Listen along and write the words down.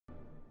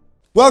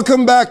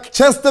Welcome back.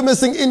 Chester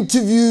Missing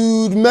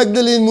interviewed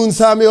Magdalene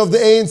Moonsamy of the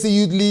ANC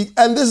Youth League,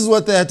 and this is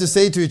what they had to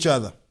say to each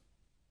other.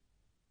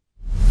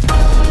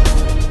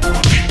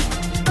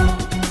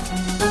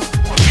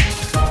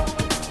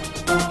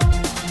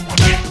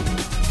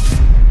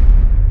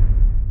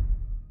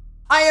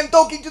 I am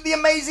talking to the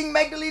amazing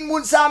Magdalene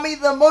Moonsamy,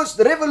 the most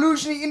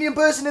revolutionary Indian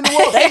person in the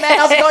world. Hey man,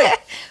 how's it going?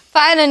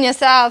 Fine on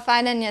yourself,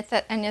 fine on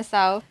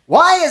yourself.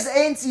 Why has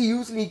ANC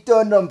Youth League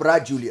turned on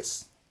Brad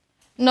Julius?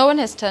 No one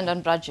has turned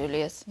on Brad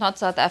Julius. Not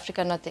South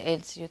Africa, not the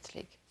ANC Youth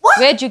League. What?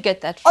 Where'd you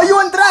get that from? Are you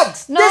on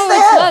drugs? No, yes, they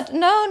it's have.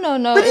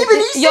 not. No. But even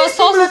he says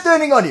people are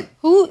turning on him.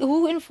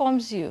 Who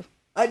informs you?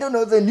 I don't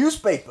know, the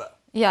newspaper.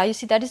 Yeah, you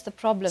see, that is the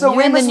problem. So you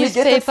where and the must we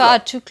get it newspaper from? are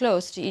too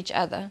close to each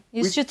other.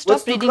 You should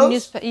stop reading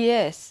newspapers.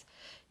 Yes.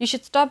 You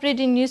should stop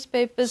reading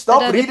newspapers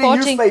that are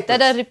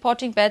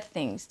reporting bad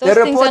things. Those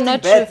They're things reporting are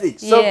not bad true.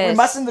 things. So yes. we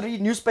mustn't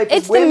read newspapers.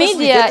 It's Where the must we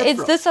media. get it It's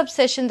from? this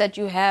obsession that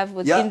you have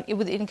with,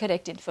 with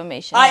incorrect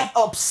information. I'm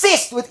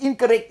obsessed with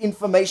incorrect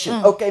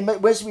information. Okay,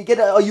 where should we get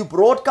it? Are you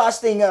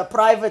broadcasting a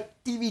private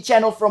TV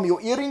channel from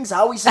your earrings?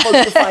 How are we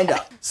supposed to find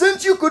out?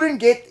 Since you couldn't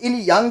get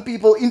any young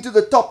people into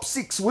the top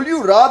 6, will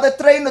you rather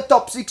train the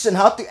top 6 on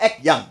how to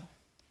act young?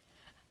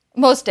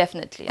 Most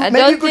definitely. Maybe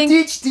you could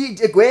teach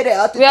Aguero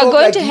how to we are talk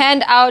going like to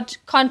hand out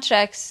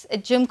contracts,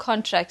 gym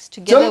contracts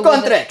together. Gym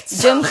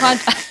contracts? Gym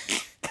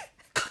contracts.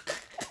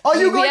 Are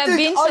you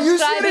subscribing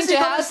seriously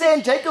going to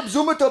send Jacob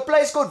Zuma to a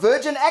place called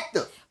Virgin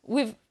Active?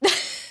 That's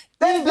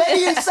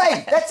bloody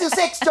insane. That's a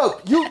sex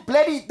joke.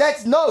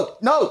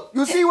 No.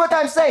 You see what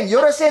I'm saying?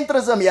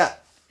 Eurocentrism, yeah.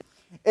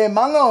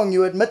 Mangong,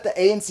 you admit the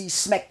ANC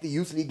smacked the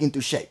Youth League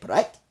into shape,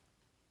 right?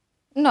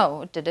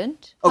 No, it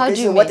didn't. Okay, How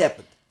do you so what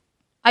happened?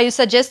 Are you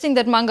suggesting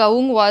that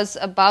Mangaung was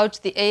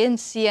about the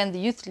ANC and the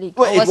Youth League?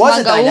 Well, or it was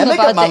a Mangaung dynamic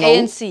about at the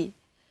Mangaung. ANC?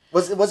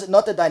 Was it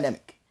not a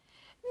dynamic?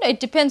 No,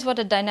 it depends what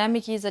a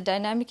dynamic is. A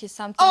dynamic is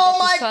something Oh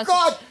that my is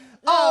God!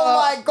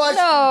 Oh my gosh!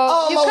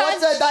 No,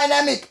 what's a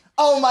dynamic?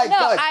 Oh my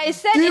God! No, I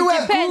said Do you it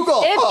have depends.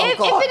 Google?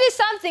 If it is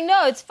something,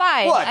 no, it's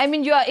fine. What? I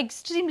mean, you are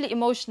extremely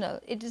emotional.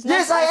 It is not.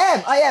 Yes, I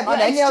am. I'm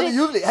hanging out with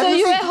you. So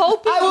you were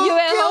hoping. I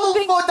will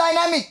kill for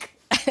dynamic.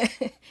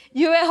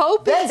 You were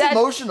hoping That's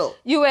emotional.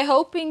 You were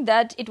hoping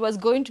that it was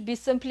going to be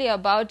simply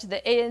about the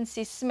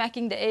ANC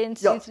smacking the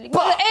ANC. Yeah.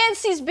 Well, the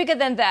ANC is bigger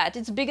than that.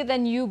 It's bigger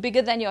than you,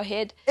 bigger than your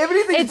head.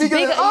 Everything's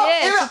bigger than...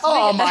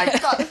 Oh my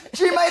God.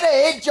 She made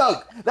a head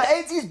joke. The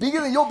ANC is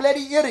bigger than your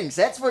bloody earrings.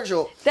 That's for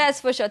sure. That's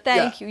for sure.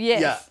 Thank you.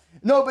 Yes. Yeah.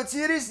 No, but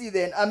seriously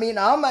then, I mean,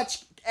 how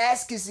much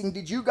ass kissing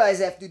did you guys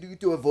have to do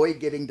to avoid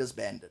getting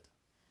disbanded?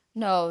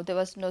 No, there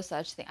was no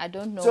such thing. I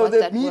don't know so what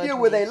that the media,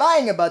 word were means. they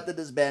lying about the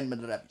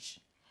disbandment rubbish?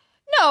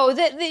 No,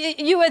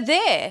 you were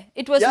there.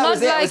 It was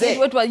not like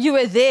it was. You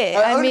were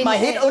there. I mean, my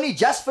head only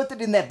just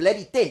fitted in that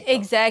bloody tent.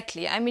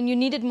 Exactly. I mean, you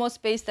needed more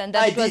space than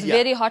that. It was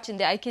very hot in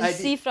there. I can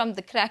see from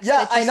the cracks.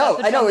 Yeah, that you I know.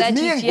 It's that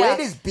me and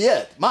Gwendy's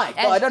beard. My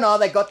God, I don't know how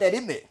they got that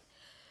in there.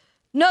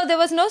 No, there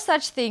was no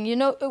such thing. You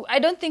know, I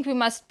don't think we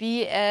must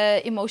be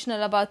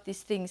emotional about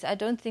these things. I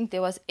don't think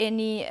there was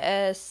any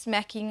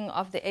smacking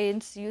of the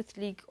ANC Youth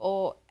League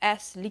or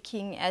ass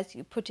licking, as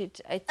you put it.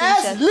 I think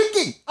ass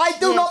licking? I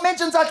do not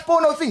mention such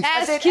porno things.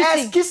 I said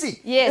ass kissing.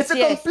 Yes, it's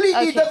a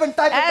completely different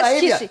type of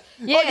behavior.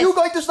 Yes. Are you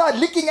going to start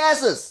licking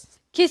asses?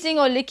 Kissing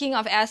or licking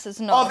of asses,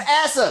 no. Of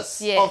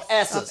asses? Yes. Of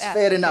asses.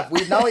 Fair enough.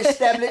 We've now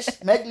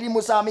established Magdalene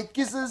Moonsamy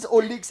kisses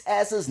or licks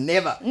asses.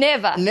 Never.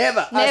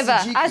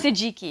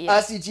 Asijiki.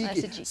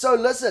 Asijiki. So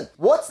listen,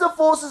 what's the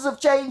forces of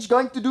change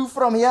going to do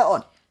from here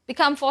on?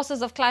 Become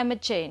forces of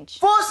climate change.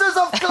 Forces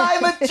of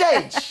climate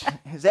change.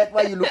 Is that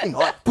why you're looking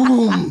hot?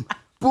 Boom.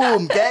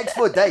 Boom. Gags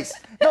for days.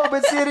 No,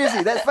 but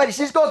seriously, that's funny.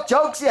 She's got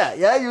jokes here.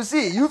 Yeah, you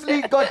see. Youth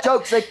League got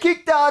jokes. They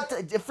kicked out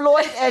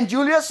Floyd and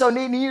Julius, so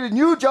they needed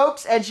new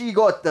jokes, and she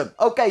got them.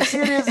 Okay,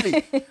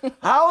 seriously.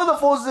 How are the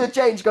forces of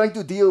change going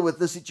to deal with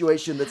the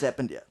situation that's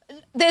happened here?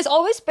 There's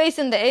always space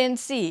in the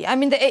ANC. I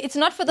mean, it's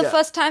not for the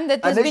first time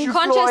that there's been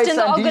contest in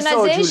the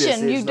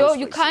organization.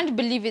 You can't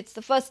believe it's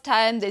the first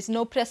time. There's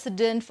no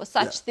precedent for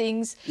such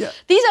things. Yeah.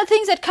 These are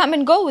things that come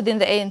and go within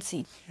the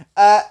ANC.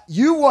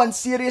 You want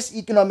serious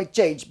economic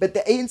change, but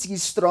the ANC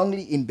is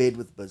strongly in bed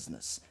with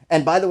business.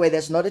 And by the way,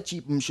 that's not a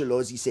cheap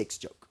Msholozi sex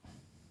joke.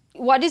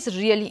 What is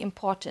really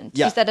important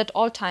is that at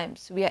all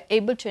times we are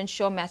able to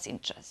ensure mass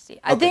interest. See,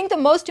 I think the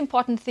most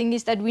important thing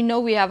is that we know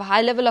we have a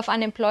high level of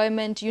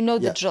unemployment. You know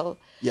the drill.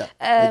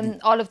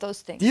 All of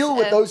those things. Deal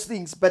with those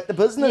things. But the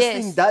business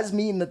thing does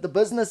mean that the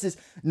business is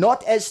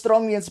not as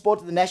strongly in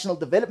support of the National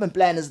Development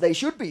Plan as they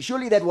should be.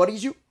 Surely that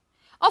worries you?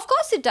 Of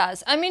course it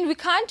does. I mean, we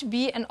can't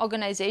be an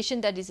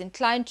organization that is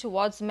inclined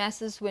towards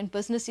masses when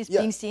business is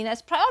being seen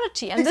as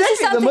priority. And exactly, this is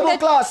something the middle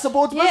class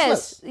supports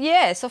business.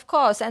 Yes, of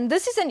course. And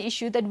this is an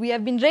issue that we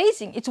have been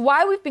raising. It's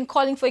why we've been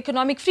calling for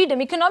economic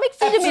freedom. Economic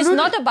freedom is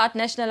not about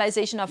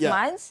nationalization of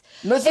mines.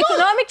 No, it's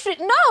economic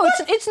freedom. No,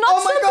 it's not.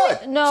 Oh my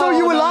God! No, so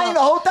you were lying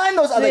the whole time.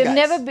 Those other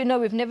guys.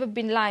 We've never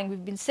been lying.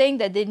 We've been saying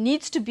that there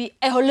needs to be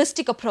a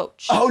holistic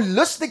approach. A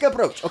holistic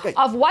approach. Okay.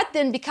 Of what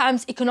then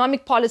becomes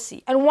economic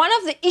policy. And one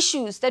of the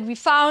issues that we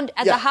found found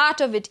at the heart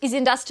of it is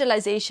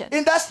industrialization.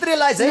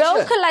 Industrialization.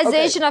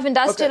 Localization Okay. of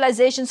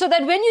industrialization, so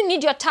that when you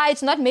need your tie,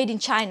 it's not made in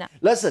China.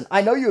 Listen, I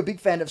know you're a big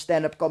fan of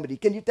stand-up comedy.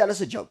 Can you tell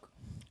us a joke?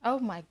 Oh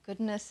my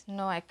goodness,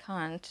 no, I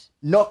can't.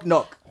 Knock,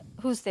 knock.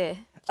 Who's there?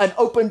 An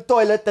open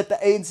toilet that the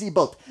ANC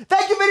built.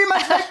 Thank you very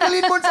much,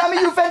 Magdalene Moonsamy.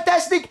 You're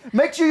fantastic.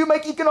 Make sure you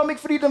make economic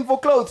freedom for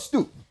clothes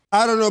too.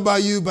 I don't know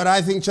about you, but I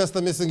think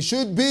Chester Missing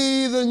should be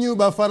the new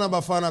Bafana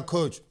Bafana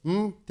coach.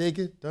 Take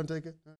it? Don't take it?